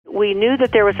We knew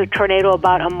that there was a tornado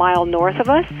about a mile north of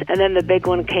us, and then the big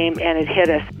one came and it hit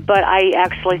us. But I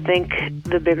actually think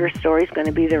the bigger story is going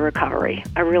to be the recovery.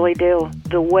 I really do.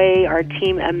 The way our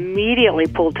team immediately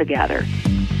pulled together.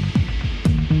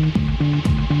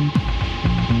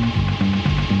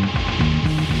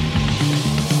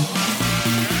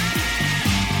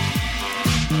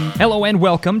 Hello and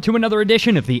welcome to another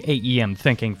edition of the AEM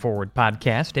Thinking Forward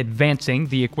podcast, advancing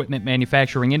the equipment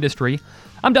manufacturing industry.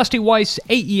 I'm Dusty Weiss,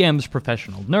 AEM's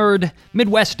professional nerd,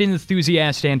 Midwest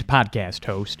enthusiast, and podcast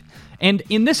host. And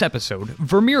in this episode,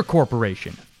 Vermeer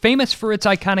Corporation, famous for its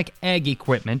iconic ag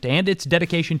equipment and its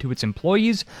dedication to its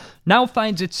employees, now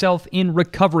finds itself in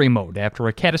recovery mode after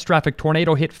a catastrophic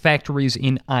tornado hit factories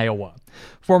in Iowa.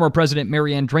 Former President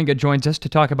Marianne Dringa joins us to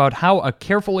talk about how a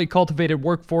carefully cultivated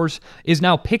workforce is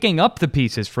now picking up the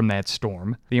pieces from that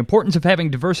storm, the importance of having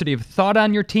diversity of thought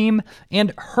on your team,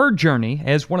 and her journey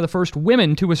as one of the first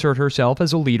women to assert herself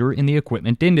as a leader in the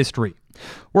equipment industry.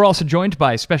 We're also joined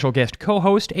by special guest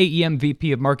co-host, AEM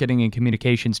VP of Marketing and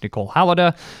Communications, Nicole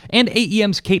Halliday, and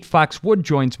AEM's Kate Fox-Wood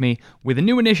joins me with a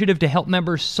new initiative to help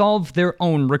members solve their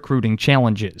own recruiting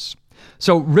challenges.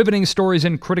 So, riveting stories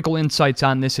and critical insights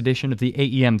on this edition of the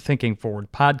AEM Thinking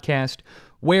Forward podcast,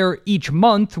 where each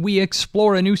month we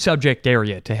explore a new subject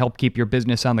area to help keep your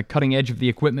business on the cutting edge of the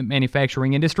equipment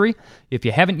manufacturing industry. If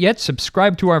you haven't yet,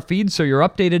 subscribe to our feed so you're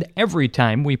updated every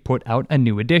time we put out a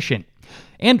new edition.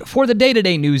 And for the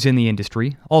day-to-day news in the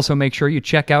industry, also make sure you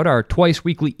check out our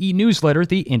twice-weekly e-newsletter,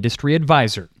 The Industry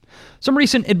Advisor. Some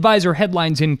recent advisor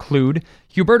headlines include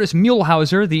Hubertus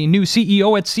Mühlhauser, the new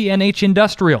CEO at CNH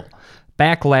Industrial,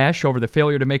 backlash over the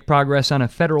failure to make progress on a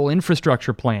federal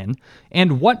infrastructure plan,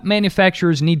 and what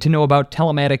manufacturers need to know about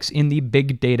telematics in the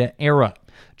big data era.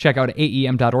 Check out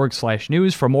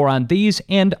aem.org/news for more on these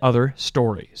and other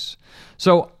stories.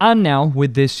 So on now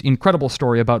with this incredible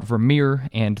story about Vermeer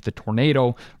and the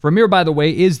tornado. Vermeer, by the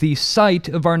way, is the site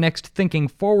of our next Thinking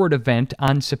Forward event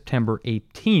on September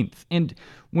 18th. And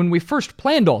when we first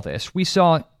planned all this, we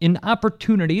saw an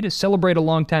opportunity to celebrate a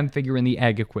longtime figure in the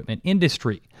ag equipment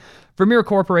industry. Vermeer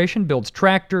Corporation builds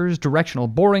tractors, directional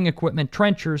boring equipment,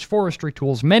 trenchers, forestry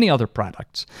tools, many other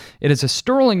products. It has a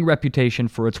sterling reputation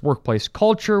for its workplace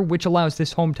culture, which allows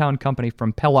this hometown company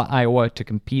from Pella, Iowa, to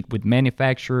compete with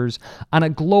manufacturers on a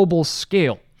global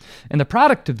scale. And the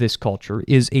product of this culture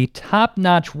is a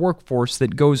top-notch workforce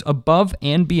that goes above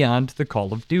and beyond the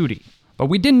call of duty. But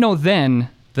we didn't know then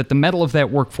that the mettle of that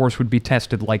workforce would be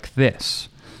tested like this.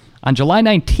 On July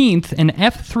 19th, an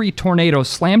F3 tornado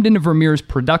slammed into Vermeer's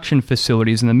production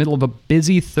facilities in the middle of a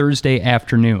busy Thursday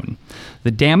afternoon.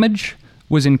 The damage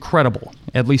was incredible.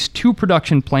 At least 2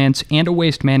 production plants and a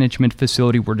waste management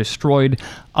facility were destroyed.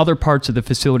 Other parts of the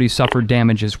facility suffered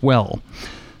damage as well.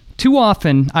 Too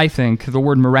often, I think, the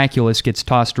word miraculous gets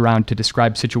tossed around to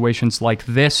describe situations like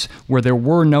this, where there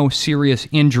were no serious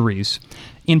injuries.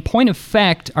 In point of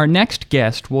fact, our next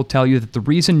guest will tell you that the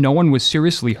reason no one was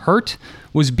seriously hurt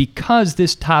was because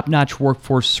this top-notch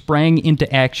workforce sprang into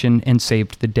action and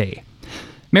saved the day.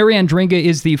 Marianne Dringa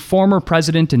is the former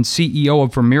president and CEO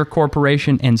of Vermeer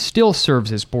Corporation and still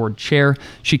serves as board chair.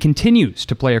 She continues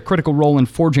to play a critical role in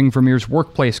forging Vermeer's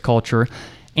workplace culture,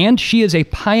 and she is a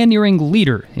pioneering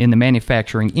leader in the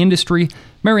manufacturing industry.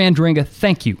 Marianne Dringa,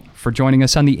 thank you for joining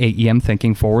us on the AEM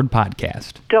Thinking Forward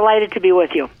podcast. Delighted to be with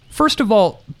you. First of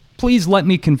all, please let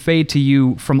me convey to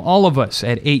you from all of us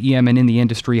at AEM and in the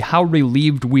industry how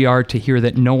relieved we are to hear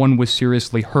that no one was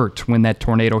seriously hurt when that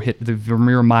tornado hit the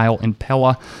Vermeer Mile in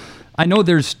Pella. I know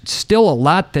there's still a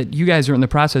lot that you guys are in the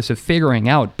process of figuring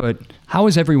out, but how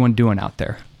is everyone doing out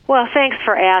there? Well, thanks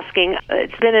for asking.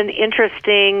 It's been an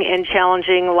interesting and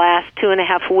challenging last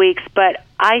 2.5 weeks, but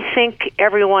I think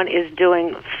everyone is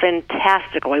doing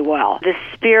fantastically well. The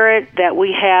spirit that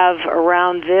we have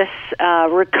around this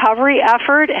recovery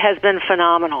effort has been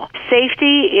phenomenal.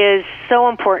 Safety is so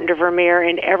important to Vermeer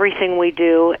in everything we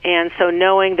do, and so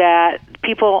knowing that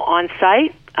people on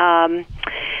site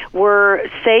were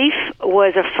safe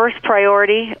was a first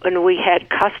priority, and we had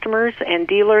customers and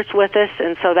dealers with us,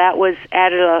 and so that was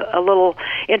added a little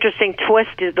interesting twist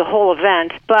to the whole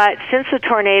event. But since the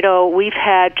tornado, we've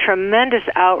had tremendous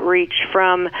outreach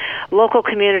from local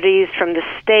communities, from the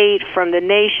state, from the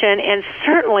nation, and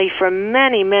certainly from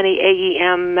many, many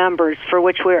AEM members, for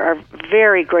which we are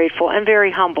very grateful and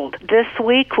very humbled. This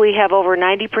week, we have over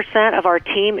 90% of our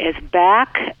team is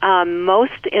back,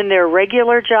 most in their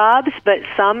regular jobs, but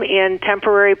some in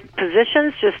temporary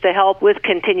positions just to help with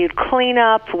continued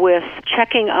cleanup, with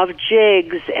checking of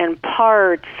jigs and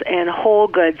parts and whole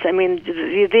goods. I mean,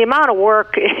 the amount of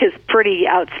work is pretty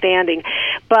outstanding,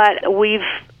 but we've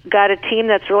got a team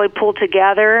that's really pulled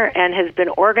together and has been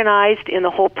organized in the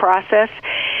whole process.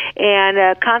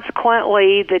 And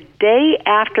consequently, the day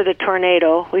after the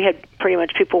tornado, we had pretty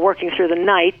much people working through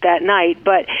that night,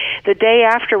 but the day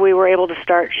after we were able to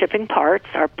start shipping parts,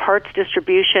 our parts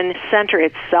distribution center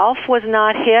itself was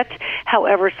not hit.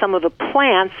 However, some of the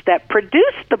plants that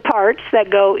produce the parts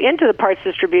that go into the parts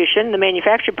distribution, the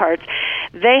manufactured parts,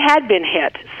 they had been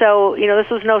hit. So, this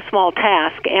was no small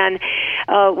task. And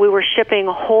we were shipping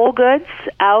whole goods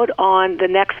out on the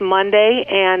next Monday,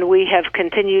 and we have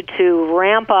continued to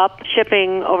ramp up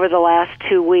shipping over the last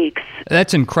 2 weeks.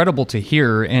 That's incredible to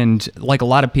hear, and like a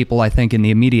lot of people, I think, in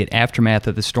the immediate aftermath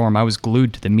of the storm, I was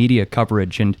glued to the media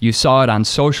coverage, and you saw it on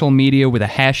social media with a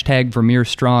hashtag Vermeer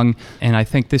Strong, and I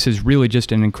think this is really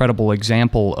just an incredible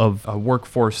example of a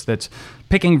workforce that's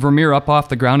picking Vermeer up off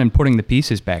the ground and putting the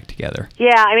pieces back together.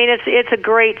 Yeah, it's a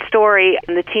great story,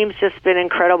 and the team's just been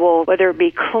incredible, whether it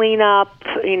be cleanup,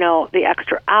 the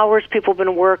extra hours people have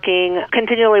been working,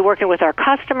 continually working with our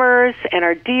customers and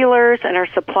our dealers and our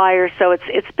suppliers. So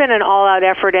it's been an all-out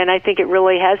effort, and I think it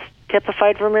really has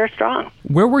typified Vermeer Strong.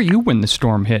 Where were you when the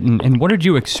storm hit, and what did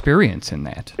you experience in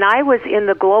that? And I was in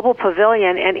the Global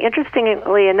Pavilion, and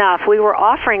interestingly enough, we were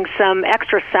offering some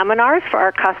extra seminars for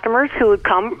our customers who would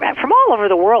come from all over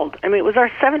the world. It was our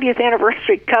 70th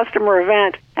anniversary customer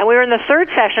event, and we were in the third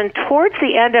session. Towards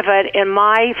the end of it, and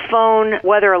my phone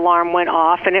weather alarm went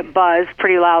off, and it buzzed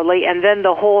pretty loudly, and then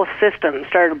the whole system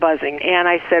started buzzing. And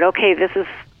I said, okay, I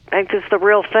think this is the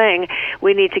real thing.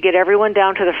 We need to get everyone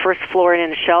down to the first floor and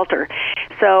in a shelter.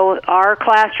 So our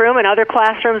classroom and other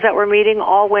classrooms that were meeting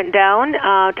all went down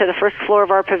to the first floor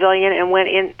of our pavilion and went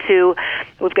into,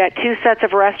 we've got 2 sets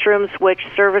of restrooms which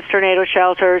serve as tornado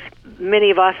shelters.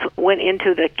 Many of us went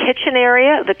into the kitchen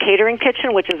area, the catering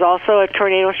kitchen, which is also a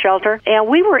tornado shelter. And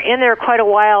we were in there quite a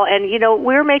while, and,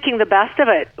 we were making the best of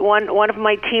it. One of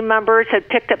my team members had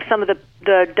picked up some of the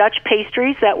Dutch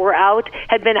pastries that were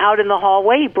had been out in the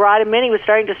hallway. He brought them in. He was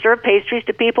starting to serve pastries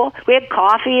to people. We had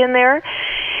coffee in there.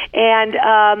 And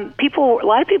a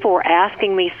lot of people were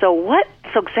asking me, so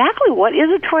exactly what is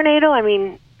a tornado?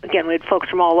 Again, we had folks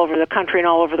from all over the country and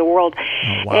all over the world.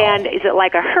 Oh, wow. And is it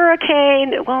like a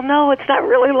hurricane? Well, no, it's not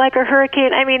really like a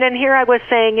hurricane. And here I was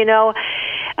saying,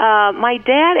 my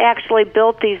dad actually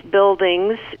built these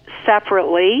buildings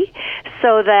separately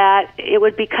so that it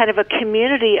would be kind of a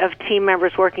community of team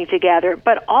members working together.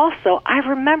 But also, I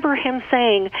remember him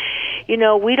saying,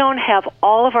 we don't have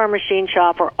all of our machine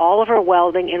shop or all of our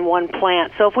welding in one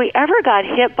plant. So if we ever got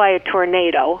hit by a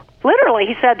tornado, literally,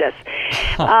 he said this,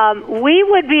 we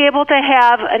would be able to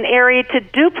have an area to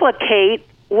duplicate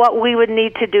what we would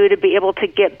need to do to be able to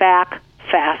get back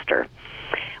faster.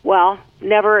 Well,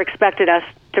 never expected us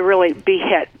to really be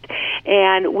hit.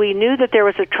 And we knew that there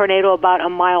was a tornado about a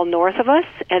mile north of us,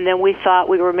 and then we thought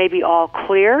we were maybe all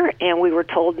clear, and we were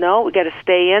told, no, we got to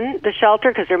stay in the shelter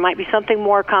because there might be something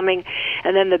more coming.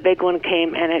 And then the big one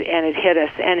came, and it hit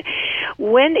us. And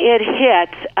when it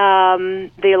hit,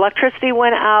 the electricity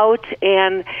went out,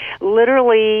 and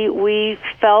literally we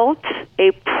felt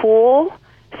a pull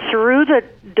through the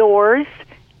doors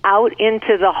out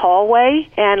into the hallway,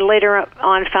 and later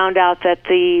on found out that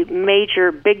the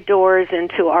major big doors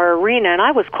into our arena, and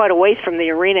I was quite a ways from the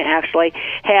arena actually,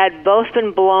 had both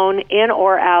been blown in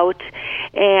or out,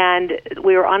 and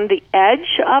we were on the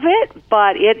edge of it,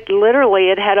 but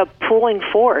it had a pulling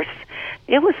force.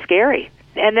 It was scary.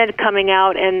 And then coming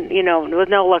out and, with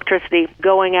no electricity,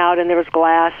 going out, and there was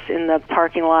glass in the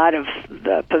parking lot of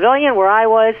the pavilion where I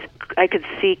was. I could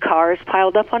see cars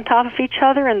piled up on top of each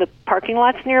other in the parking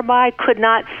lots nearby. Could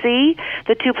not see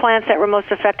the 2 plants that were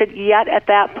most affected yet at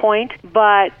that point,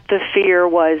 but the fear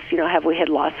was, have we had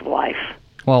loss of life?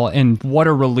 Well, and what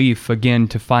a relief, again,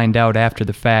 to find out after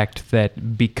the fact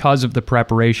that because of the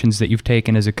preparations that you've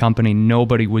taken as a company,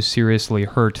 nobody was seriously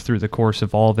hurt through the course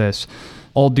of all this.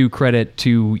 All due credit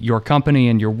to your company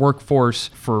and your workforce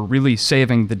for really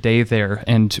saving the day there.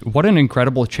 And what an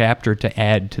incredible chapter to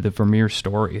add to the Vermeer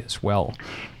story as well.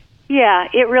 Yeah,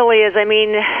 it really is.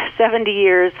 70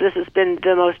 years, this has been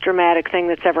the most dramatic thing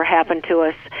that's ever happened to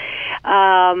us.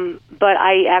 But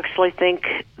I actually think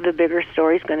the bigger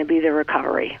story is going to be the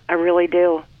recovery. I really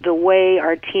do. The way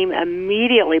our team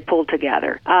immediately pulled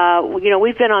together.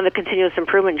 We've been on the continuous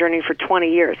improvement journey for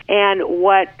 20 years. And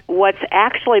what's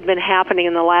actually been happening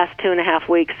in the last 2.5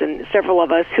 weeks, and several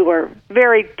of us who are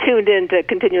very tuned into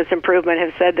continuous improvement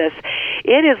have said this,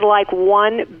 it is like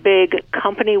one big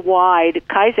company-wide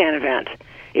Kaizen event.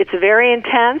 It's very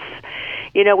intense.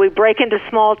 We break into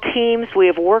small teams. We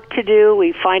have work to do.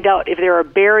 We find out if there are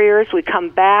barriers. We come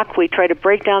back. We try to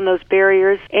break down those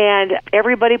barriers. And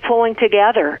everybody pulling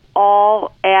together,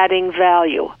 all adding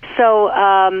value. So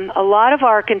a lot of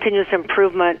our continuous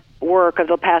improvement work of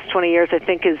the past 20 years, I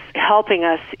think, is helping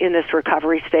us in this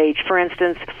recovery stage. For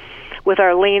instance, with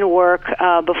our lean work,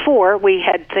 before we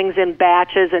had things in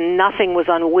batches and nothing was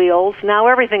on wheels. Now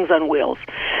everything's on wheels.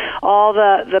 All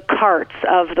the carts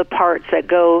of the parts that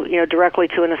go, directly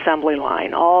to an assembly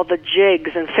line. All the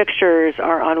jigs and fixtures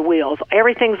are on wheels.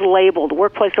 Everything's labeled.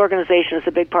 Workplace organization is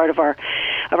a big part of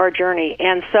our journey.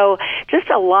 And so just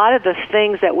a lot of the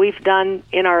things that we've done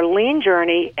in our lean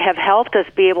journey have helped us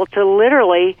be able to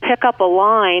literally pick up a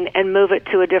line and move it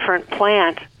to a different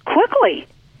plant quickly.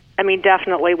 I mean,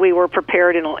 definitely, we were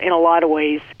prepared in a lot of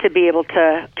ways to be able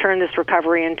to turn this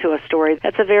recovery into a story.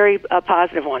 That's a very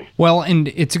positive one. Well, and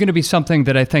it's going to be something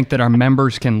that I think that our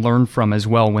members can learn from as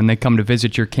well when they come to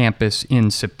visit your campus in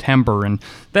September. And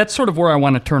that's sort of where I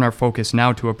want to turn our focus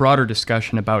now to a broader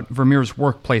discussion about Vermeer's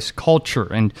workplace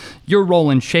culture and your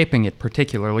role in shaping it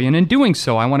particularly. And in doing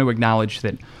so, I want to acknowledge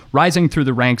that rising through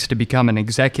the ranks to become an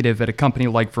executive at a company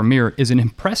like Vermeer is an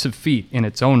impressive feat in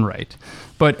its own right.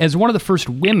 But as one of the first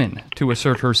women to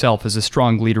assert herself as a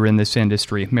strong leader in this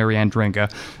industry, Marianne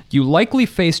Dringa, you likely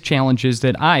face challenges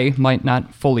that I might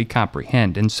not fully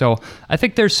comprehend. And so I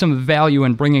think there's some value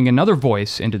in bringing another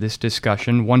voice into this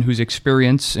discussion, one whose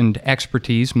experience and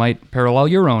expertise might parallel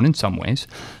your own in some ways.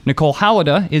 Nicole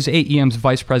Hallida is AEM's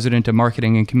Vice President of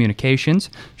Marketing and Communications.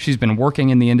 She's been working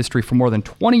in the industry for more than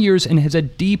 20 years and has a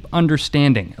deep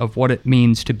understanding of what it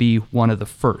means to be one of the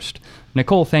first.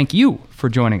 Nicole, thank you for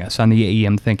joining us on the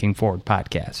AEM Thinking Forward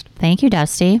podcast. Thank you,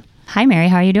 Dusty. Hi, Mary.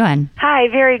 How are you doing? Hi,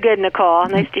 very good, Nicole.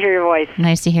 Nice to hear your voice.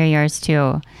 Nice to hear yours,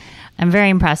 too. I'm very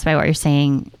impressed by what you're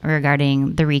saying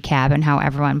regarding the recap and how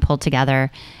everyone pulled together.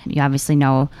 You obviously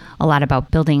know a lot about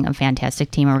building a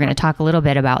fantastic team, and we're going to talk a little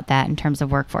bit about that in terms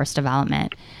of workforce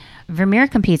development. Vermeer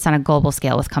competes on a global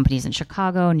scale with companies in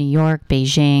Chicago, New York,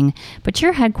 Beijing, but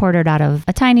you're headquartered out of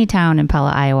a tiny town in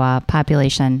Pella, Iowa,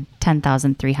 population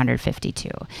 10,352.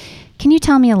 Can you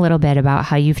tell me a little bit about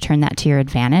how you've turned that to your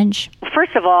advantage?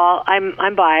 First of all,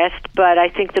 I'm biased, but I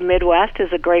think the Midwest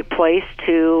is a great place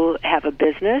to have a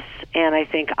business, and I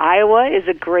think Iowa is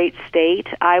a great state.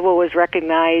 Iowa was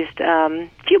recognized a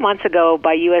few months ago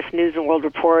by U.S. News and World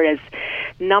Report as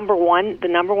the number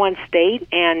one state,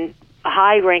 and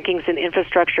high rankings in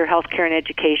infrastructure, healthcare, and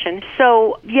education.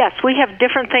 So, yes, we have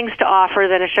different things to offer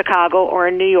than a Chicago or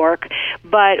a New York,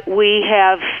 but we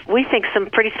think, some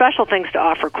pretty special things to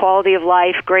offer. Quality of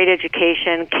life, great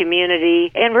education,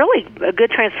 community, and really a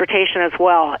good transportation as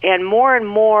well, and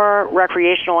more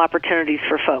recreational opportunities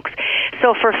for folks.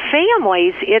 So for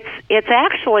families, it's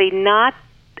actually not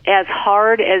as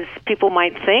hard as people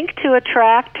might think to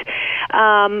attract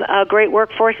a great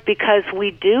workforce, because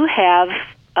we do have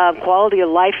quality of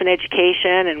life and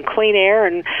education and clean air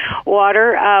and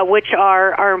water, which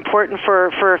are important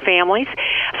for families.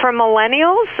 For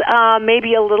millennials,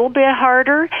 maybe a little bit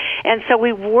harder. And so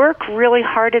we work really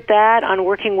hard at that, on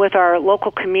working with our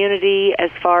local community as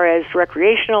far as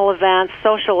recreational events,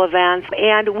 social events.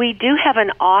 And we do have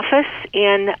an office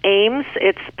in Ames.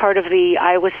 It's part of the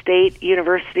Iowa State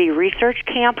University Research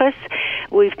Campus.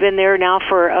 We've been there now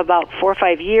for about 4 or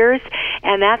 5 years.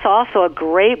 And that's also a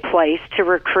great place to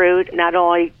recruit not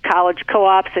only college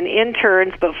co-ops and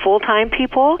interns, but full-time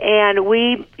people. And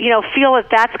we, feel that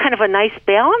that's kind of a nice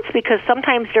balance, because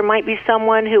sometimes there might be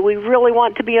someone who we really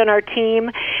want to be on our team,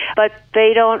 but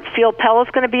they don't feel Pella's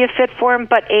going to be a fit for them,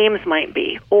 but Ames might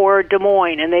be, or Des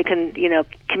Moines, and they can,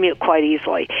 commute quite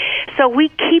easily. So we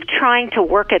keep trying to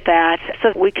work at that so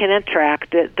that we can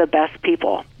attract the best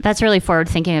people. That's really forward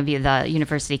thinking of you, the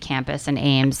university campus and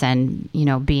Ames, and,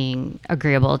 being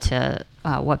agreeable to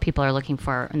what people are looking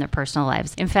for in their personal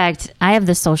lives. In fact, I have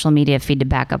the social media feed to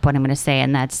back up what I'm going to say,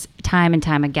 and that's time and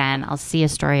time again, I'll see a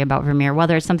story about Vermeer,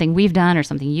 whether it's something we've done or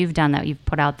something you've done that you've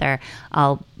put out there,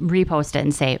 I'll repost it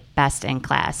and say best in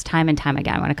class, time and time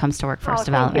again when it comes to workforce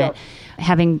development.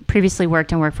 Having previously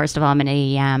worked in workforce development at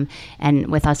AEM, and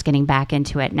with us getting back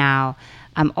into it now,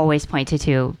 I'm always pointed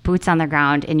to boots on the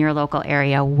ground in your local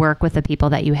area. Work with the people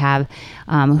that you have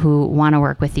who want to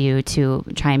work with you to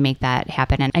try and make that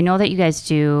happen. And I know that you guys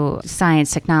do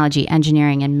science, technology,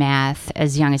 engineering, and math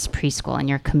as young as preschool in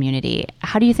your community.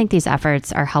 How do you think these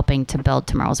efforts are helping to build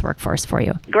tomorrow's workforce for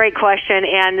you? Great question,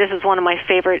 and this is one of my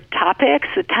favorite topics,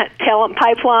 the talent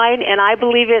pipeline, and I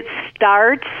believe it's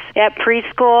starts at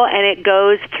preschool, and it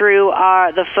goes through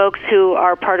the folks who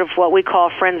are part of what we call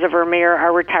Friends of Vermeer,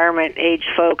 our retirement age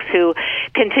folks who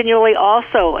continually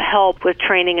also help with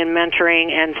training and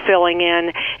mentoring and filling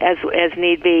in as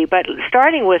need be. But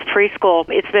starting with preschool,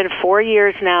 it's been 4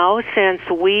 years now since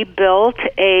we built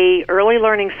a early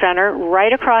learning center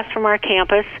right across from our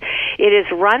campus. It is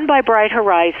run by Bright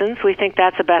Horizons. We think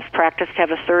that's a best practice to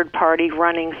have a third party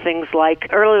running things like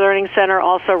early learning center,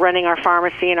 also running our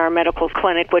pharmacy and our medical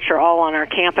clinic, which are all on our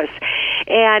campus.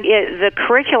 And the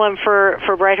curriculum for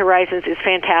Bright Horizons is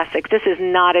fantastic. This is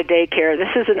not a daycare.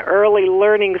 This is an early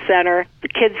learning center. The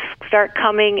kids start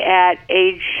coming at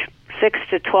age 6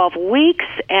 to 12 weeks,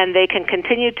 and they can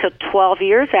continue to 12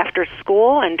 years after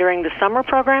school and during the summer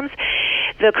programs.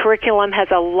 The curriculum has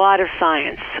a lot of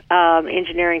science,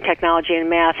 engineering, technology, and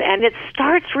math, and it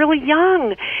starts really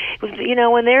young. You know,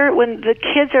 when the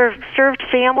kids are served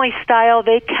family style,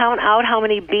 they count out how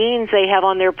many beans they have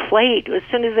on their plate as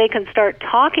soon as they can start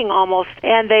talking almost.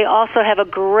 And they also have a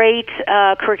great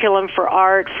curriculum for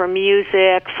art, for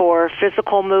music, for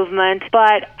physical movement.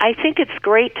 But I think it's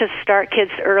great to start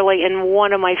kids early. And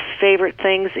one of my favorite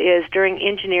things is during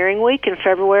Engineering Week in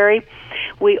February,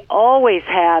 we always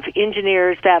have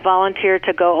engineers that volunteer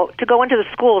to go into the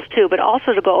schools too, but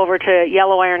also to go over to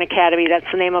Yellow Iron Academy. That's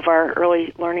the name of our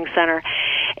early learning center.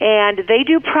 And they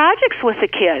do projects with the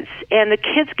kids, and the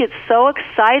kids get so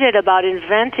excited about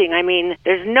inventing. I mean,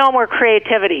 there's no more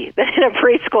creativity than in a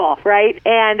preschool, right?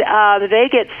 And they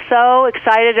get so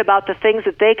excited about the things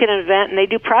that they can invent, and they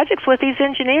do projects with these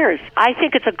engineers. I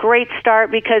think it's a great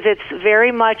start because it's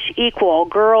very much equal.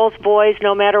 Girls, boys,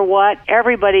 no matter what,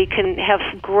 everybody can have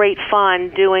great fun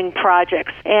doing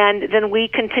projects. And then we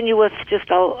continue with just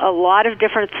a lot of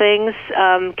different things,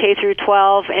 K through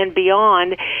 12 and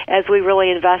beyond, as we really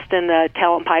invest in the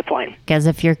talent pipeline. As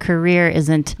if your career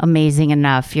isn't amazing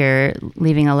enough, you're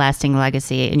leaving a lasting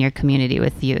legacy in your community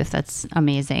with youth. That's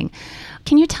amazing.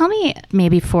 Can you tell me,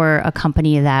 maybe for a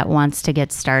company that wants to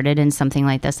get started in something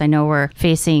like this? I know we're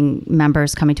facing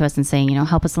members coming to us and saying,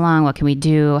 help us along. What can we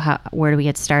do? Where do we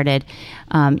get started?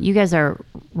 You guys are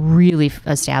really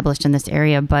established in this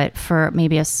area, but for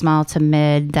maybe a small to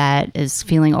mid that is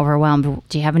feeling overwhelmed,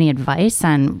 do you have any advice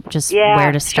on just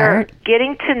where to start? Sure.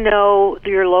 Getting to know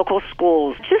your local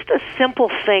schools. Just a simple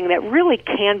thing that really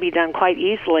can be done quite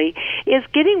easily is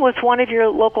getting with one of your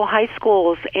local high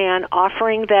schools and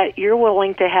offering that you're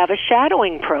willing to have a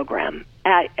shadowing program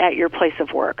at your place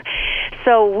of work.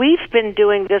 So we've been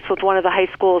doing this with one of the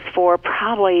high schools for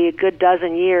probably a good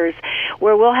dozen years,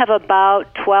 where we'll have about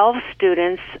 12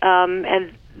 students,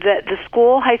 and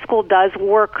the high school does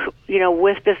work,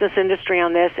 with business industry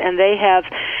on this, and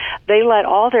they let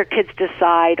all their kids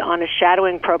decide on a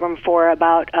shadowing program for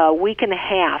about a week and a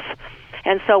half.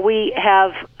 And so we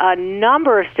have a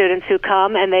number of students who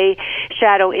come and they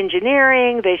shadow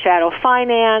engineering, they shadow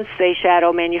finance, they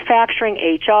shadow manufacturing,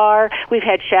 HR. We've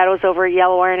had shadows over at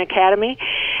Yellow Iron Academy.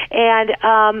 And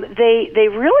they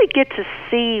really get to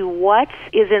see what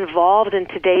is involved in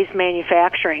today's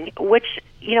manufacturing, which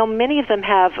many of them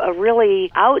have a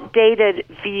really outdated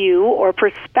view or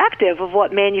perspective of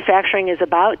what manufacturing is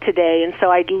about today. And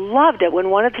so I loved it when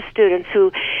one of the students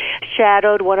who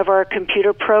shadowed one of our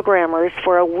computer programmers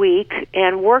for a week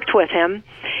and worked with him,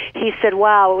 he said,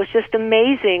 wow, it was just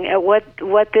amazing at what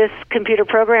this computer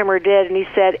programmer did. And he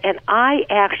said, and I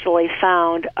actually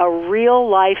found a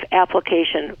real-life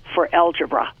application for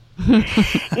algebra.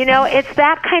 It's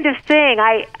that kind of thing.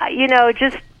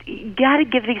 You got to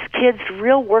give these kids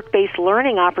real work-based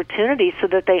learning opportunities so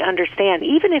that they understand,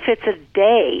 even if it's a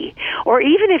day or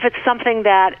even if it's something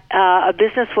that a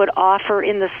business would offer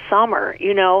in the summer,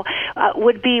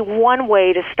 would be one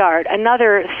way to start.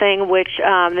 Another thing which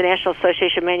the National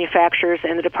Association of Manufacturers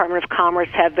and the Department of Commerce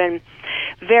have been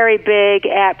very big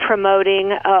at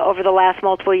promoting over the last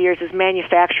multiple years is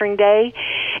Manufacturing Day.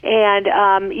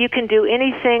 And you can do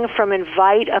anything from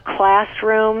invite a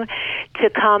classroom to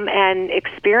come and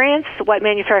experience what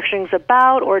manufacturing is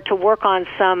about, or to work on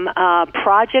some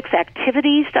projects,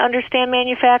 activities to understand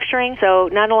manufacturing. So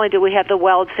not only do we have the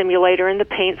weld simulator and the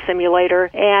paint simulator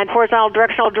and horizontal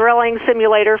directional drilling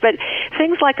simulator, but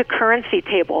things like a currency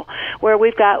table where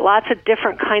we've got lots of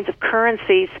different kinds of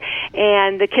currencies,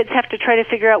 and the kids have to try to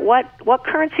figure out what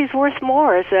currency is worth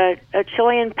more. Is a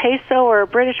Chilean peso or a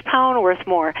British pound worth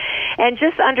more? And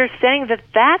just understanding that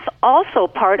that's also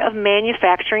part of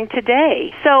manufacturing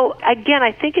today. So again,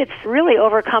 I think it's really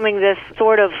overcoming this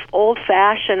sort of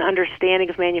old-fashioned understanding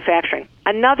of manufacturing.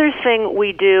 Another thing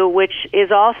we do, which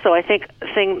is also, I think,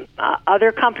 a thing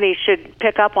other companies should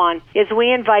pick up on, is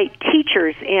we invite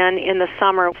teachers in the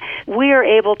summer. We are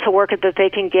able to work at that they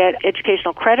can get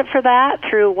educational credit for that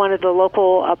through one of the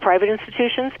local private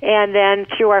institutions, and then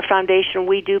through our foundation,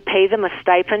 we do pay them a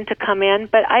stipend to come in.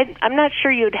 But I'm not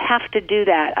sure you'd have to do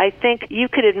that. I think you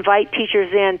could invite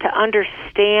teachers in to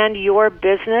understand your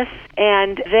business,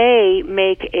 and they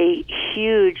make a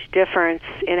huge difference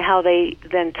in how they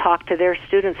then talk to their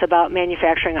students about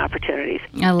manufacturing opportunities.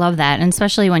 I love that. And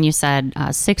especially when you said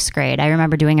sixth grade. I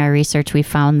remember doing our research, we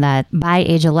found that by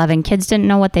age 11, kids didn't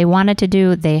know what they wanted to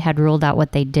do. They had ruled out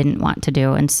what they didn't want to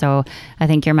do. And so I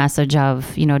think your message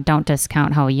of, don't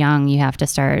discount how young you have to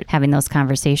start having those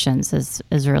conversations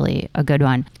is really a good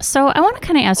one. So I want to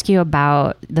kind of ask you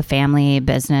about the family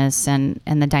business and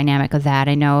the dynamic of that.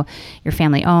 I know your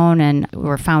family owned and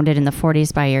were founded in the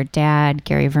 40s by your dad,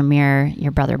 Gary Vermeer.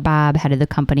 Your brother Bob headed the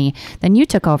company. Then you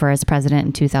took over as president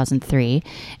in 2003,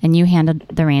 and you handed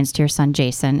the reins to your son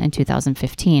Jason in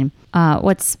 2015.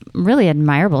 What's really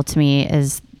admirable to me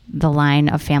is the line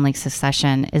of family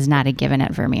succession is not a given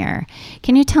at Vermeer.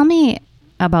 Can you tell me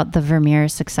about the Vermeer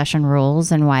succession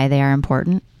rules and why they are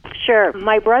important? Sure.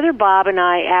 My brother Bob and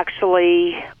I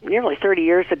actually, nearly 30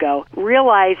 years ago,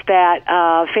 realized that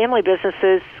family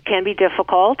businesses can be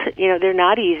difficult. They're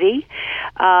not easy,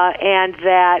 and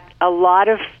that a lot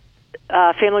of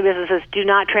family businesses do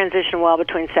not transition well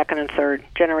between second and third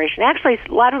generation. Actually,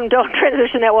 a lot of them don't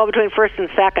transition that well between first and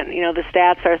second. The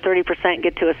stats are 30%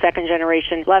 get to a second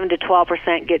generation, 11 to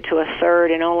 12% get to a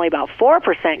third, and only about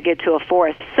 4% get to a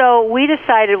fourth. So we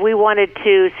decided we wanted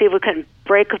to see if we could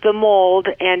break the mold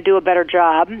and do a better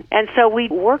job. And so we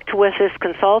worked with this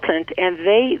consultant, and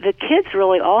the kids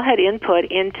really all had input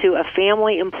into a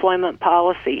family employment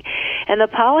policy. And the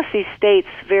policy states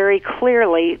very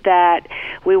clearly that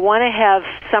we want to have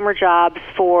summer jobs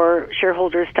for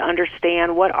shareholders to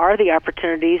understand what are the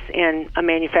opportunities in a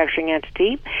manufacturing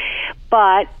entity.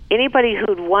 But anybody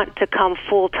who'd want to come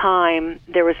full-time,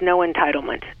 there was no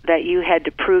entitlement, that you had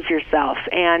to prove yourself,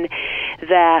 and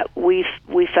that we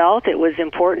felt it was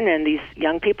important, and these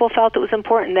young people felt it was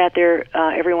important that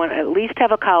everyone at least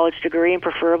have a college degree and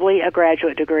preferably a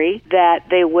graduate degree, that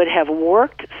they would have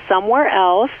worked somewhere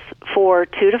else for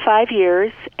 2 to 5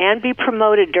 years and be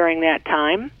promoted during that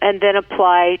time, and then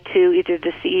apply to either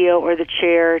the CEO or the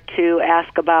chair to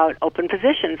ask about open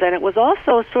positions. And it was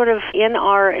also sort of in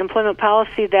our employment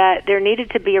policy that there needed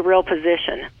to be a real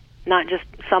position, not just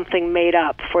something made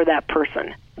up for that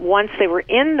person. Once they were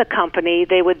in the company,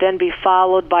 they would then be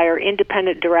followed by our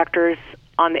independent directors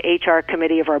on the HR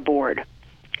committee of our board.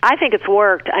 I think it's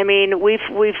worked. I mean, we've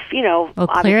Well,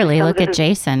 clearly, look at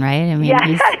Jason, right? I mean,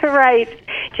 yeah, right.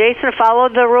 Jason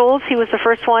followed the rules. He was the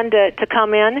first one to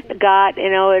come in, got,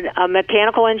 a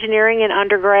mechanical engineering in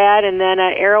undergrad, and then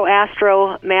an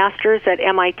aero-astro master's at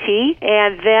MIT,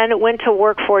 and then went to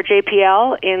work for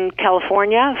JPL in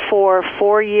California for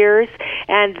 4 years.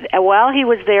 And while he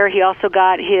was there, he also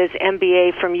got his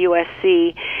MBA from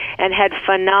USC and had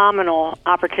phenomenal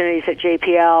opportunities at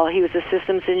JPL. He was a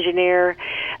systems engineer,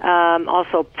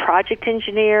 also project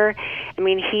engineer. I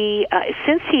mean,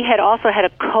 since he had also had a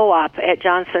co-op at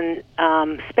Johnson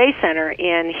Space Center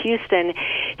in Houston,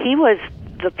 he was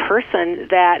the person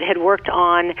that had worked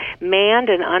on manned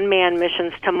and unmanned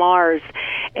missions to Mars,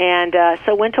 and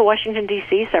so went to Washington,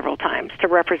 D.C. several times to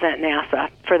represent NASA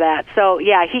for that. So,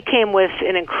 yeah, he came with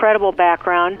an incredible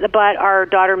background. But our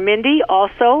daughter Mindy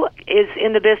also is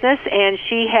in the business, and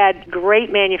she had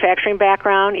great manufacturing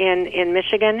background in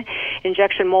Michigan,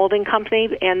 injection molding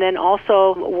company, and then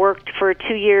also worked for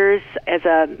 2 years as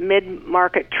a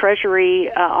mid-market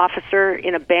treasury officer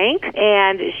in a bank.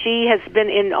 And she has been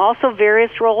in also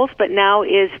various roles, but now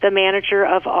is the manager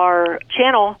of our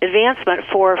channel advancement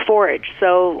for Forage,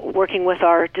 so working with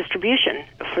our distribution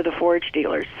for the Forage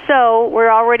dealers. So we're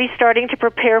already starting to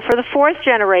prepare for the fourth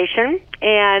generation,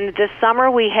 and this summer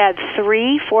we had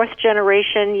 3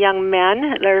 fourth-generation young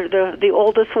men. They're the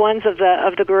oldest ones of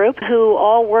the group, who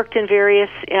all worked in various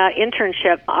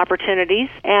internship opportunities,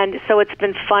 and so it's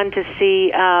been fun to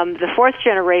see the fourth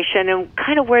generation and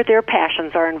kind of where their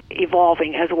passions are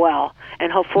evolving as well.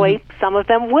 And hopefully some of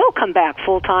them will come back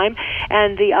full-time,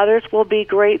 and the others will be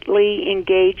greatly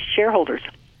engaged shareholders.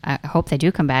 I hope they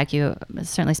do come back. You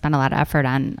certainly spend a lot of effort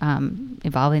on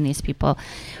evolving these people.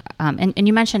 And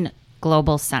you mentioned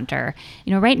Global Center.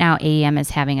 Right now AEM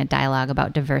is having a dialogue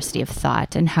about diversity of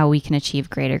thought and how we can achieve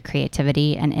greater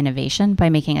creativity and innovation by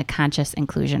making a conscious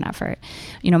inclusion effort.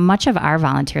 Much of our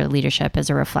volunteer leadership is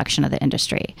a reflection of the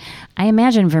industry. I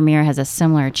imagine Vermeer has a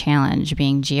similar challenge,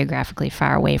 being geographically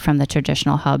far away from the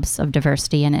traditional hubs of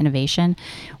diversity and innovation.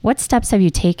 What steps have you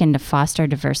taken to foster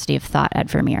diversity of thought at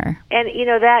Vermeer? And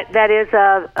that is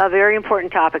a very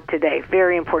important topic today,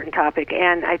 very important topic.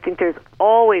 And I think there's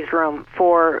always room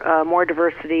for more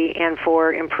diversity and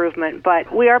for improvement.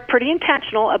 But we are pretty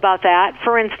intentional about that.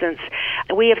 For instance,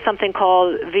 we have something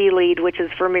called V-Lead, which is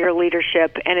Vermeer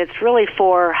Leadership, and it's really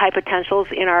for high potentials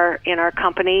in our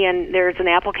company. And there's an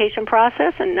application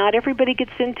process, and not everybody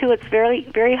gets into it. It's very,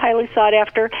 very highly sought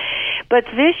after. But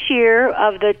this year,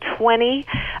 of the 20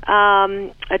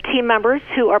 team members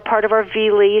who are part of our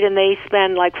V-Lead, and they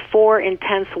spend like 4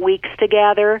 intense weeks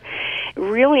together,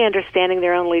 really understanding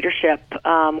their own leadership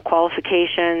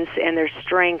qualifications and their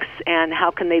strengths and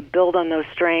how can they build on those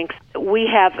strengths. We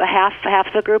have half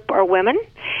the group are women,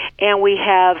 and we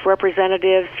have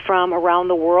representatives from around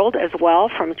the world as well,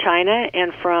 from China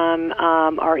and from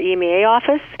our EMEA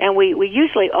office. And we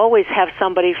usually always have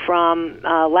somebody from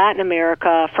Latin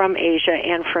America, from Asia,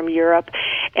 and from Europe.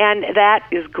 And that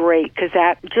is great because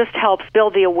that just helps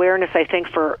build the awareness, I think,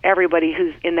 for everybody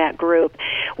who's in that group.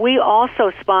 We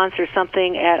also sponsor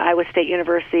something at Iowa State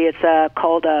University. It's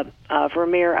called a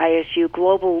Vermeer ISU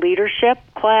Global Leadership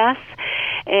class.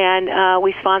 And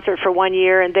we sponsor it for 1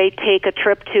 year, and they take a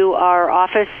trip to our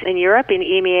office in Europe, in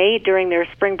EMEA, during their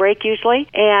spring break usually.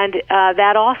 And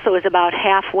that also is about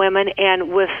half women,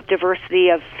 and with diversity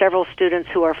of several students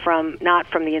who are not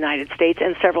from the United States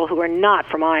and several who are not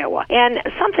from Iowa. And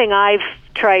something I've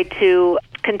tried to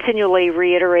continually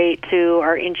reiterate to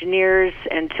our engineers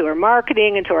and to our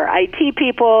marketing and to our IT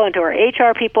people and to our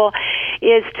HR people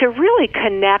is to really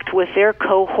connect with their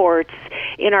cohorts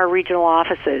in our regional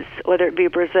offices, whether it be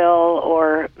Brazil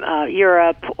or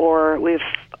Europe, or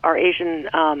our Asian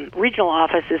regional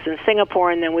offices in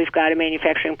Singapore, and then we've got a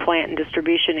manufacturing plant and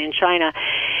distribution in China.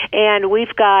 And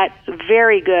we've got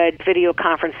very good video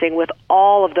conferencing with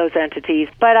all of those entities.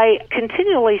 But I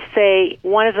continually say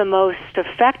one of the most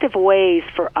effective ways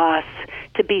for us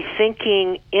to be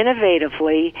thinking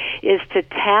innovatively is to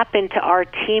tap into our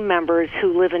team members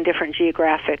who live in different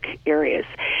geographic areas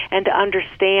and to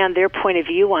understand their point of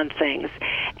view on things.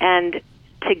 And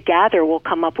together we'll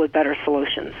come up with better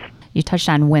solutions. You touched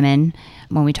on women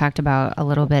when we talked about a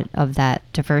little bit of that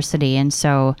diversity. And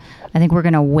so I think we're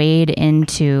going to wade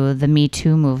into the Me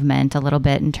Too movement a little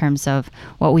bit in terms of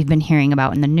what we've been hearing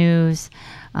about in the news,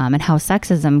 and how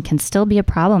sexism can still be a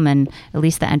problem in at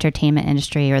least the entertainment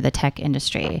industry or the tech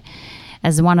industry.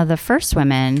 As one of the first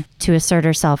women to assert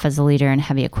herself as a leader in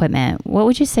heavy equipment, what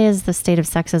would you say is the state of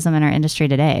sexism in our industry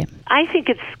today? I think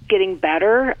it's getting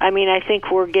better. I mean, I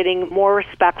think we're getting more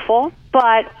respectful,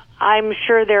 but I'm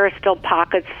sure there are still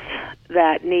pockets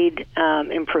that need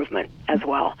improvement as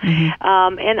well.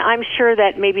 Mm-hmm. And I'm sure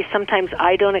that maybe sometimes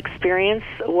I don't experience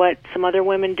what some other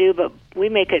women do, but we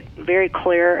make it very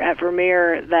clear at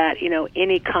Vermeer that,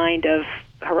 any kind of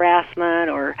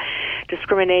harassment or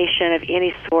discrimination of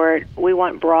any sort, we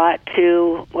want brought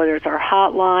to, whether it's our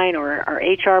hotline or our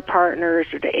HR partners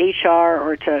or to HR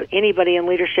or to anybody in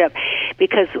leadership,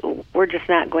 because we're just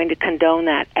not going to condone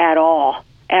that at all.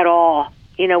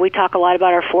 We talk a lot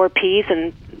about our 4 Ps,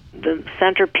 and the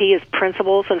center P is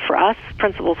principles, and for us,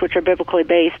 principles which are biblically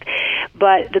based.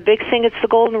 But the big thing, it's the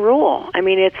golden rule. I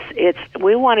mean, it's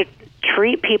we want to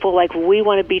treat people like we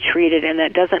want to be treated, and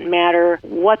that doesn't matter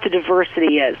what the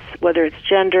diversity is, whether it's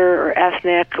gender or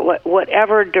ethnic,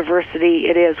 whatever diversity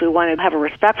it is. We want to have a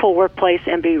respectful workplace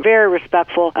and be very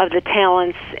respectful of the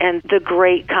talents and the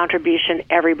great contribution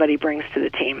everybody brings to the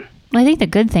team. Well, I think the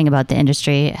good thing about the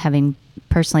industry, having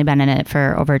personally been in it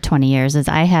for over 20 years, is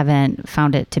I haven't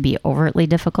found it to be overtly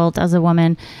difficult as a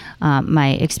woman. My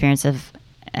experiences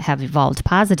have evolved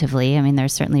positively. I mean,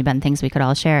 there's certainly been things we could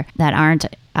all share that aren't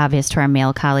obvious to our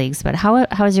male colleagues, but how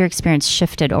has your experience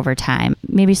shifted over time?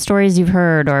 Maybe stories you've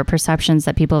heard or perceptions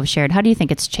that people have shared. How do you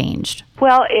think it's changed?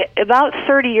 Well, about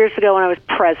 30 years ago when I was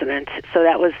president, so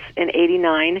that was in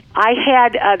 89, I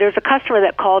had, there's a customer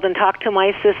that called and talked to my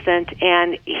assistant,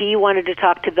 and he wanted to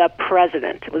talk to the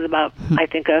president. It was about, I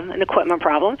think, an equipment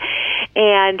problem.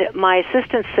 And my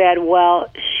assistant said,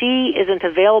 well, she isn't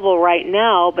available right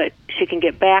now, but she can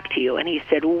get back to you. And he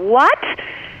said, what?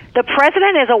 The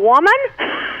president is a woman?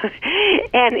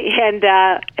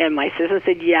 and my assistant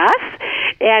said yes,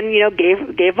 and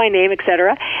gave my name,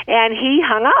 etc. And he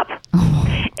hung up.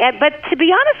 But to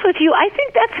be honest with you, I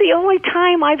think that's the only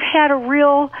time I've had a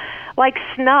real like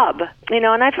snub,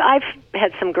 and I've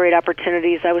had some great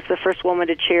opportunities. I was the first woman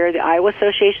to chair the Iowa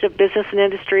Association of Business and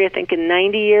Industry, I think, in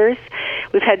 90 years.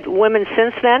 We've had women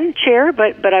since then chair,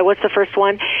 but I was the first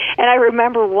one. And I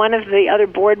remember one of the other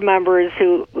board members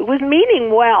who was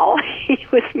meaning well. He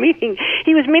was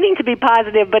meaning to be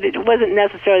positive, but it wasn't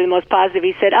necessarily the most positive.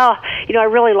 He said, I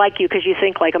really like you because you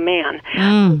think like a man.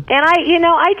 And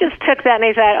I just took that and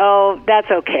I thought, oh,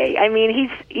 that's okay. I mean,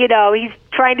 he's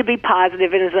trying to be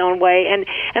positive in his own way, and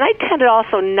I tended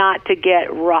also not to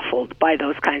get ruffled by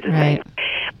those kinds of things.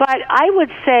 But I would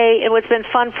say what's been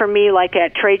fun for me, like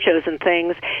at trade shows and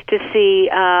things, to see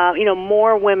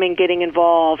more women getting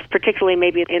involved, particularly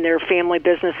maybe in their family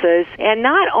businesses, and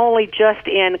not only just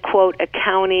in quote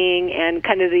accounting and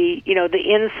kind of the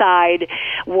inside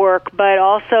work, but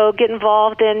also get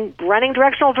involved in running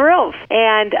directional drills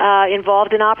and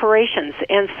involved in operations.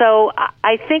 And so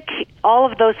I think all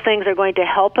of those things are going to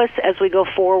help us as we go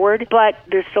forward, but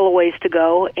there's still a ways to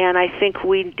go, and I think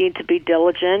we need to be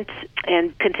diligent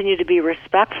and continue to be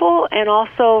respectful, and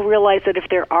also realize that if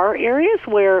there are areas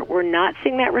where we're not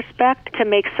seeing that respect, to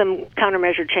make some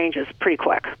countermeasure changes pretty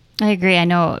quick. I agree. I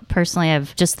know personally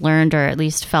I've just learned, or at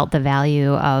least felt the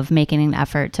value of making an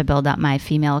effort to build up my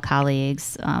female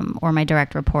colleagues or my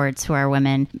direct reports who are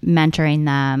women, mentoring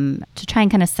them to try and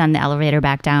kind of send the elevator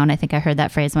back down. I think I heard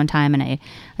that phrase one time, and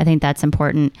I think that's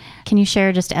important. Can you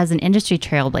share, just as an industry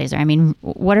trailblazer, I mean,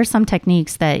 what are some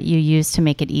techniques that you use to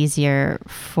make it easier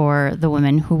for the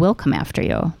women who will come after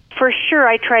you? For sure,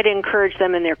 I try to encourage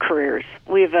them in their careers.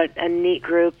 We have a neat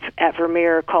group at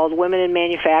Vermeer called Women in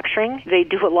Manufacturing. They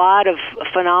do a lot of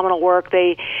phenomenal work.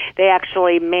 They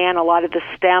actually man a lot of the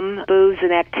STEM booths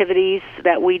and activities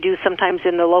that we do sometimes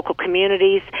in the local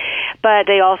communities. But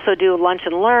they also do lunch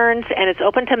and learns, and it's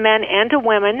open to men and to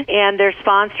women. And their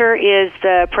sponsor is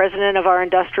the president of our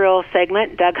industrial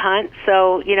segment, Doug Hunt.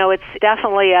 So, it's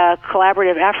definitely a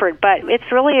collaborative effort, but it's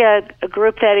really a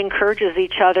group that encourages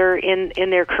each other in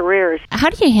their careers. How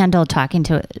do you handle talking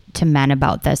to men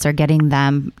about this, or getting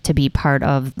them to be part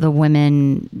of the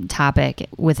women topic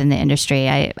within the industry?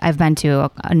 I've been to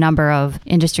a number of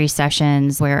industry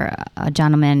sessions where a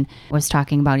gentleman was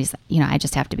talking about, I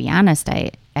just have to be honest.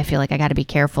 I feel like I got to be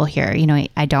careful here.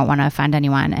 I don't want to offend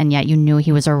anyone. And yet you knew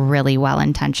he was a really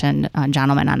well-intentioned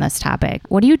gentleman on this topic.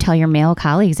 What do you tell your male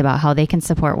colleagues about how they can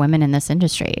support women in this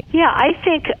industry? Yeah, I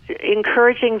think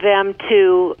encouraging them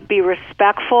to be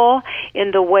respectful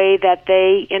in the way that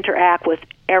they interact with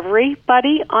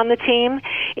everybody on the team,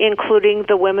 including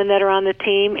the women that are on the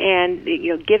team, and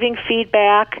giving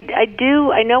feedback.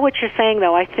 I know what you're saying,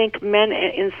 though. I think men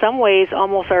in some ways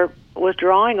almost are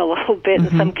withdrawing a little bit in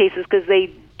some cases because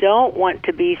they don't want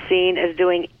to be seen as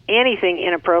doing anything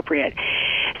inappropriate.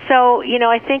 So,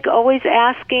 I think always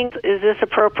asking, is this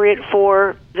appropriate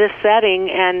for this setting,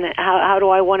 and how do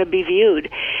I want to be viewed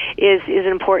is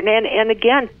important. And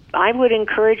again, I would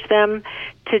encourage them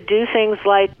to do things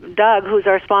like Doug, who's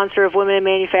our sponsor of Women in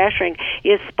Manufacturing,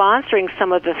 is sponsoring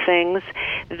some of the things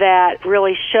that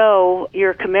really show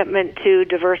your commitment to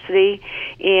diversity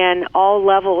in all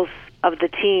levels of the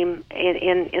team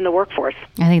in the workforce.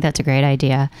 I think that's a great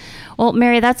idea. Well,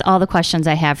 Mary, that's all the questions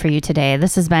I have for you today.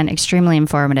 This has been extremely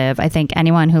informative. I think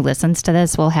anyone who listens to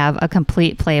this will have a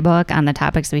complete playbook on the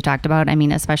topics we talked about. I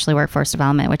mean, especially workforce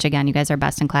development, which again, you guys are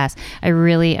best in class. I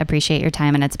really appreciate your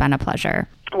time, and it's been a pleasure.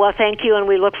 Well, thank you, and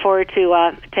we look forward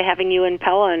to having you in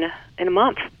Pella in a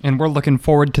month. And we're looking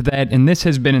forward to that, and this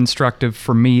has been instructive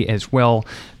for me as well.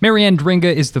 Mary Ann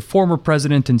Dringa is the former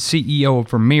president and CEO of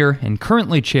Vermeer and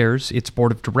currently chairs its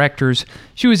board of directors.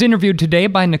 She was interviewed today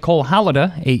by Nicole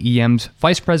Hallida, AEM's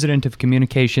Vice President of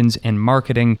Communications and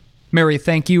Marketing. Mary,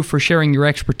 thank you for sharing your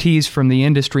expertise from the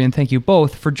industry, and thank you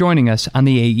both for joining us on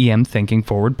the AEM Thinking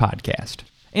Forward podcast.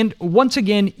 And once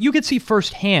again, you could see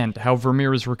firsthand how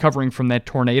Vermeer is recovering from that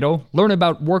tornado, learn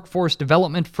about workforce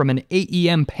development from an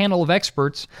AEM panel of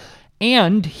experts,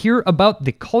 and hear about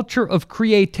the culture of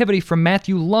creativity from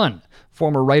Matthew Lunn,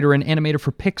 former writer and animator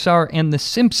for Pixar and The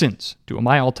Simpsons, two of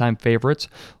my all-time favorites.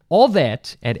 All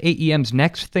that at AEM's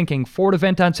next Thinking Forward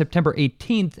event on September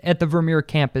 18th at the Vermeer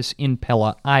campus in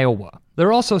Pella, Iowa. There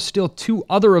are also still two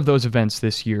other of those events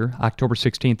this year, October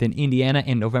 16th in Indiana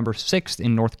and November 6th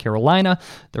in North Carolina.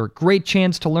 They're a great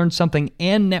chance to learn something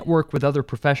and network with other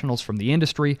professionals from the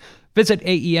industry. Visit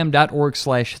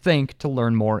aem.org/think to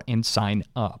learn more and sign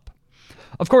up.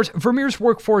 Of course, Vermeer's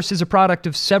workforce is a product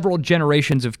of several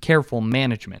generations of careful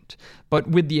management. But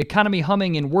with the economy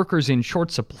humming and workers in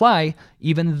short supply,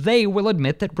 even they will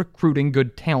admit that recruiting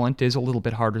good talent is a little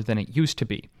bit harder than it used to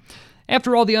be.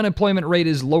 After all, the unemployment rate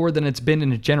is lower than it's been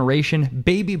in a generation,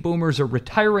 baby boomers are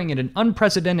retiring at an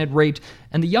unprecedented rate,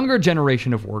 and the younger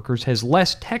generation of workers has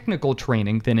less technical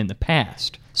training than in the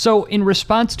past. So, in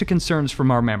response to concerns from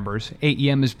our members,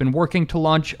 AEM has been working to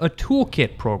launch a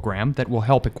toolkit program that will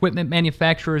help equipment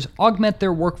manufacturers augment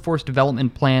their workforce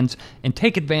development plans and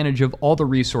take advantage of all the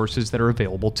resources that are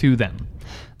available to them.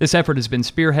 This effort has been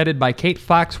spearheaded by Kate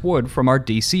Fox-Wood from our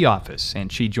DC office,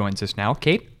 and she joins us now.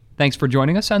 Kate, thanks for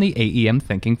joining us on the AEM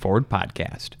Thinking Forward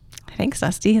podcast. Thanks,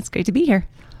 Dusty. It's great to be here.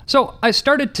 So I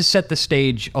started to set the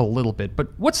stage a little bit, but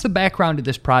what's the background to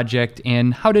this project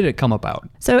and how did it come about?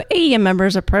 So AEM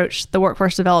members approach the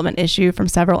workforce development issue from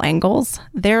several angles.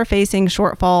 They're facing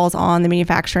shortfalls on the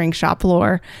manufacturing shop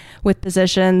floor with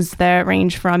positions that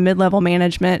range from mid-level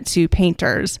management to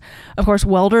painters. Of course,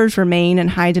 welders remain in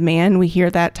high demand. We hear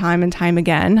that time and time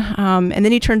again. And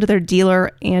then you turn to their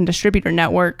dealer and distributor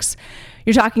networks.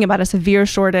 You're talking about a severe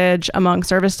shortage among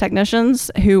service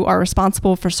technicians who are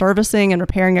responsible for servicing and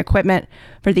repairing equipment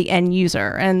for the end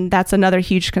user. And that's another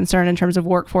huge concern in terms of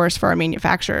workforce for our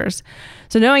manufacturers.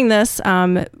 So knowing this,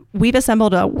 we've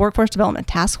assembled a workforce development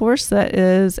task force that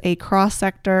is a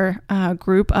cross-sector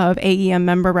group of AEM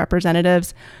member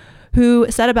representatives who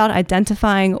set about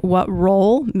identifying what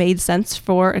role made sense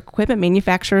for equipment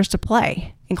manufacturers to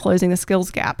play in closing the skills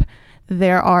gap.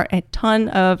 There are a ton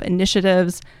of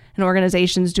initiatives and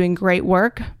organizations doing great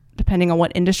work, depending on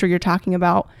what industry you're talking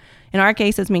about. In our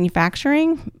case, it's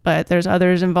manufacturing, but there's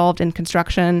others involved in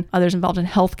construction, others involved in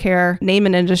healthcare. Name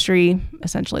an industry,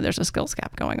 essentially there's a skills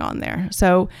gap going on there.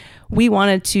 So we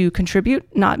wanted to contribute,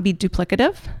 not be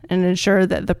duplicative, and ensure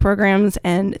that the programs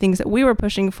and things that we were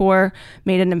pushing for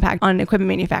made an impact on equipment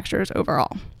manufacturers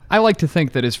overall. I like to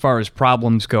think that as far as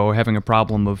problems go, having a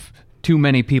problem of too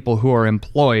many people who are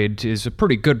employed is a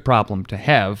pretty good problem to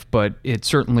have, but it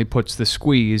certainly puts the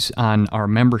squeeze on our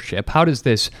membership. How does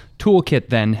this toolkit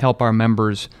then help our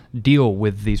members deal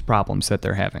with these problems that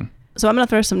they're having? So I'm going to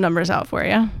throw some numbers out for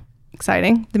you.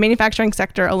 Exciting. The manufacturing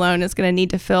sector alone is going to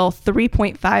need to fill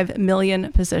 3.5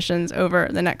 million positions over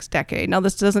the next decade. Now,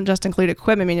 this doesn't just include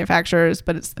equipment manufacturers,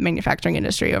 but it's the manufacturing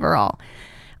industry overall.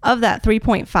 Of that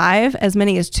 3.5, as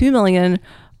many as 2 million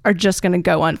are just going to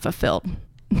go unfulfilled,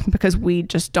 because we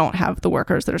just don't have the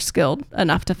workers that are skilled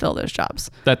enough to fill those jobs.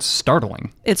 That's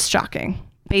startling. It's shocking.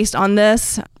 Based on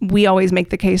this, we always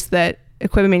make the case that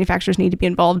equipment manufacturers need to be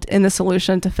involved in the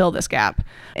solution to fill this gap.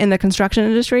 In the construction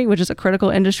industry, which is a critical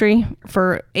industry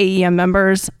for AEM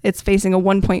members, it's facing a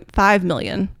 1.5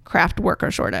 million craft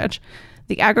worker shortage.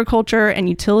 The agriculture and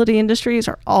utility industries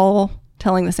are all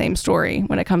telling the same story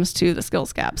when it comes to the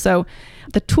skills gap. So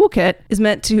the toolkit is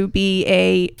meant to be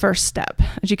a first step.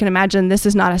 As you can imagine, this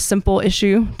is not a simple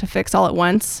issue to fix all at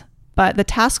once, but the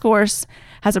task force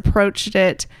has approached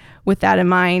it with that in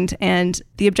mind. And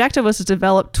the objective was to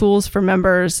develop tools for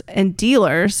members and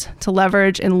dealers to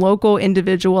leverage in local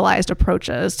individualized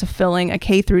approaches to filling a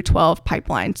K through 12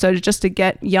 pipeline. So just to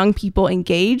get young people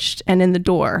engaged and in the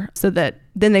door so that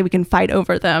then we can fight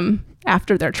over them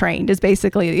after they're trained is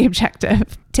basically the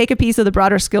objective. Take a piece of the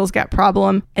broader skills gap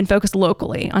problem and focus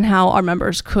locally on how our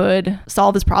members could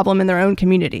solve this problem in their own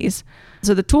communities.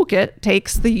 So the toolkit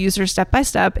takes the user step by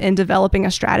step in developing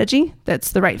a strategy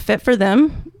that's the right fit for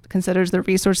them, considers the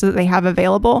resources that they have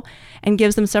available, and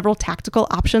gives them several tactical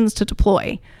options to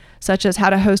deploy, such as how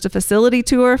to host a facility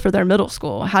tour for their middle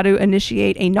school, how to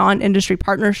initiate a non-industry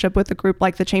partnership with a group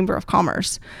like the Chamber of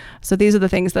Commerce. So these are the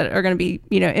things that are going to be,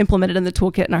 implemented in the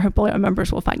toolkit, and I hope our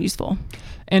members will find useful.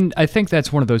 And I think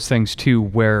that's one of those things too,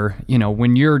 where,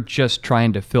 when you're just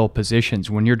trying to fill positions,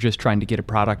 when you're just trying to get a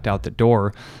product out the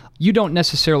door, you don't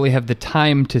necessarily have the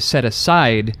time to set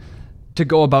aside to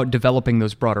go about developing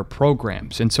those broader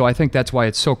programs. And so I think that's why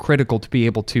it's so critical to be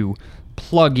able to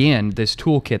plug in this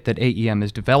toolkit that AEM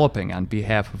is developing on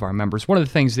behalf of our members. One of the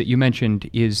things that you mentioned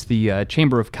is the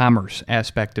Chamber of Commerce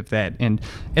aspect of that. And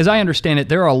as I understand it,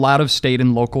 there are a lot of state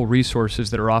and local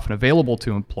resources that are often available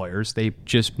to employers. They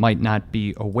just might not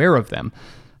be aware of them.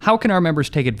 How can our members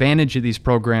take advantage of these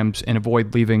programs and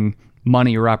avoid leaving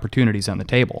money or opportunities on the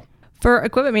table? For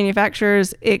equipment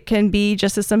manufacturers, it can be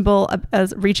just as simple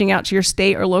as reaching out to your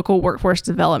state or local workforce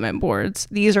development boards.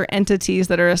 These are entities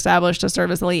that are established to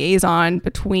serve as a liaison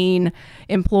between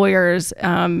employers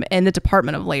and the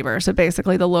Department of Labor, so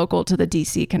basically the local to the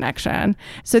DC connection.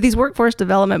 So these workforce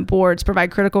development boards provide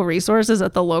critical resources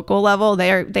at the local level.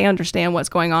 They understand what's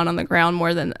going on the ground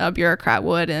more than a bureaucrat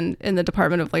would in the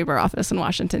Department of Labor office in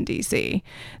Washington, DC.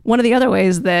 One of the other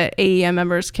ways that AEM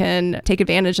members can take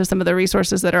advantage of some of the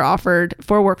resources that are offered offered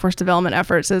for workforce development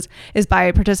efforts is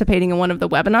by participating in one of the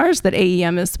webinars that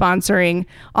AEM is sponsoring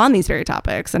on these very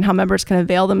topics and how members can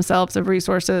avail themselves of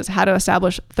resources, how to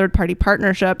establish third-party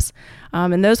partnerships.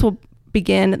 And those will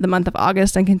begin the month of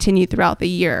August and continue throughout the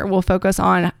year. We'll focus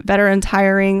on veterans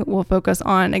hiring. We'll focus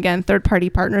on, again, third-party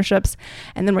partnerships.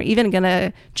 And then we're even going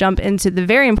to jump into the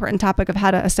very important topic of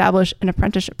how to establish an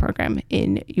apprenticeship program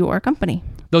in your company.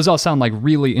 Those all sound like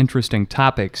really interesting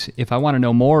topics. If I want to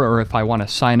know more or if I want to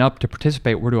sign up to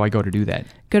participate, where do I go to do that?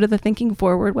 Go to the Thinking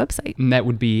Forward website. And that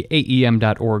would be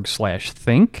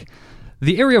aem.org/think.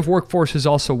 The area of workforce is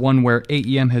also one where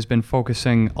AEM has been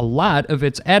focusing a lot of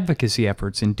its advocacy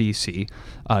efforts in D.C.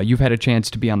 You've had a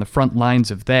chance to be on the front lines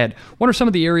of that. What are some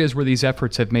of the areas where these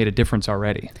efforts have made a difference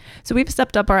already? So we've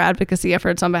stepped up our advocacy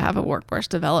efforts on behalf of workforce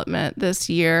development this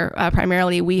year.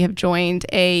 Primarily, we have joined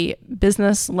a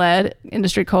business-led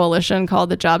industry coalition called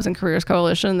the Jobs and Careers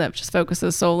Coalition that just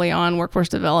focuses solely on workforce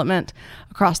development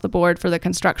across the board for the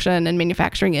construction and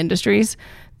manufacturing industries.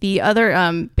 The other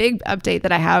big update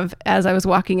that I have as I was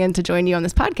walking in to join you on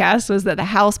this podcast was that the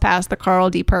House passed the Carl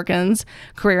D. Perkins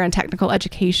Career and Technical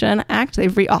Education Act.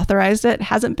 They've reauthorized it. It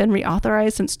hasn't been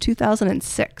reauthorized since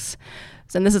 2006.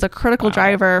 And this is a critical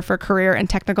driver for career and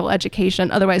technical education,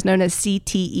 otherwise known as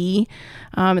CTE,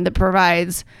 and that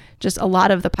provides just a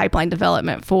lot of the pipeline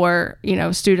development for,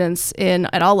 students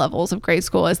at all levels of grade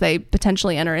school as they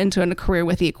potentially enter into a career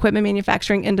with the equipment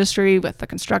manufacturing industry, with the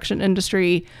construction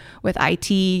industry, with IT,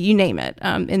 you name it.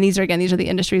 And these are the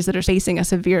industries that are facing a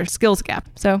severe skills gap.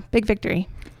 So big victory.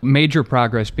 Major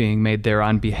progress being made there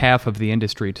on behalf of the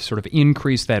industry to sort of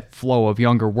increase that flow of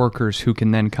younger workers who can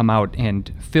then come out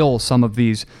and fill some of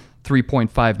these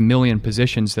 3.5 million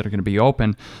positions that are going to be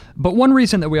open. But one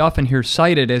reason that we often hear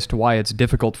cited as to why it's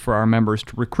difficult for our members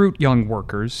to recruit young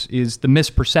workers is the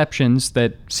misperceptions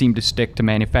that seem to stick to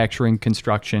manufacturing,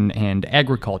 construction, and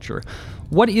agriculture.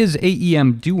 What is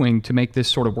AEM doing to make this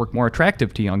sort of work more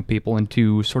attractive to young people and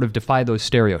to sort of defy those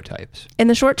stereotypes? In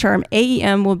the short term,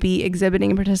 AEM will be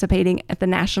exhibiting and participating at the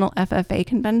National FFA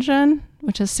Convention,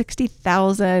 which is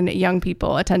 60,000 young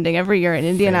people attending every year in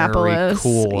Indianapolis.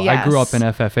 Very cool. Yes. I grew up in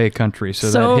FFA country, so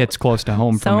that hits close to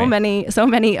home for me. So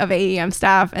many of AEM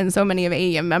staff and so many of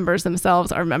AEM members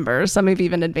themselves are members. Some have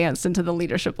even advanced into the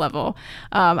leadership level.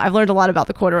 I've learned a lot about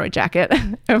the corduroy jacket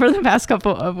over the past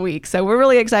couple of weeks. So we're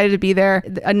really excited to be there.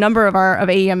 A number of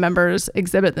AEM members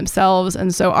exhibit themselves.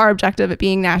 And so our objective at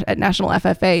being at National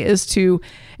FFA is to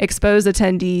expose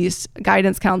attendees,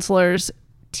 guidance counselors,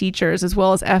 teachers, as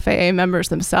well as FAA members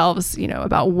themselves,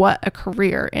 about what a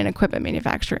career in equipment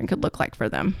manufacturing could look like for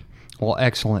them. Well,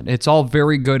 excellent. It's all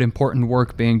very good, important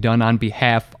work being done on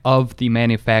behalf of the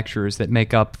manufacturers that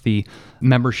make up the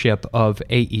membership of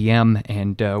AEM,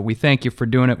 and we thank you for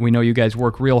doing it. We know you guys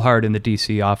work real hard in the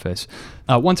DC office.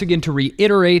 Once again, to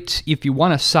reiterate, if you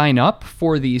want to sign up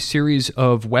for the series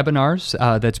of webinars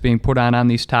that's being put on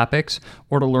these topics,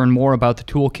 or to learn more about the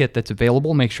toolkit that's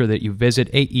available, make sure that you visit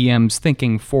AEM's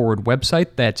Thinking Forward website.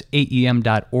 That's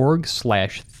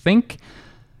aem.org/think.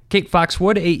 Kate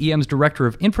Foxwood, AEM's Director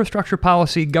of Infrastructure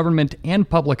Policy, Government, and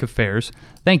Public Affairs,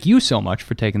 thank you so much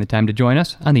for taking the time to join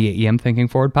us on the AEM Thinking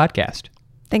Forward podcast.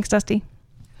 Thanks, Dusty.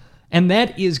 And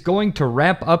that is going to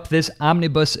wrap up this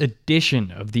omnibus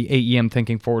edition of the AEM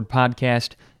Thinking Forward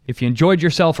podcast. If you enjoyed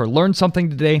yourself or learned something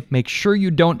today, make sure you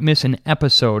don't miss an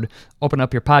episode. Open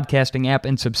up your podcasting app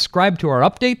and subscribe to our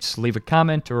updates. Leave a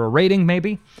comment or a rating,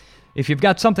 maybe. If you've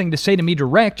got something to say to me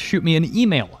direct, shoot me an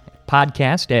email.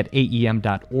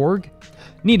 podcast@aem.org.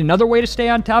 Need another way to stay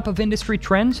on top of industry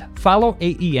trends? Follow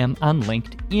AEM on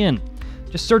LinkedIn.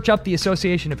 Just search up the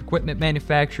Association of Equipment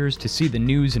Manufacturers to see the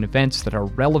news and events that are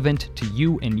relevant to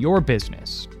you and your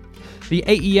business. The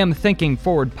AEM Thinking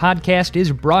Forward podcast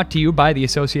is brought to you by the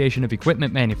Association of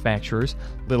Equipment Manufacturers.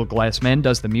 Little Glass Men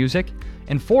does the music.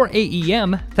 And for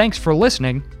AEM, thanks for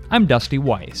listening. I'm Dusty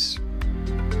Weiss.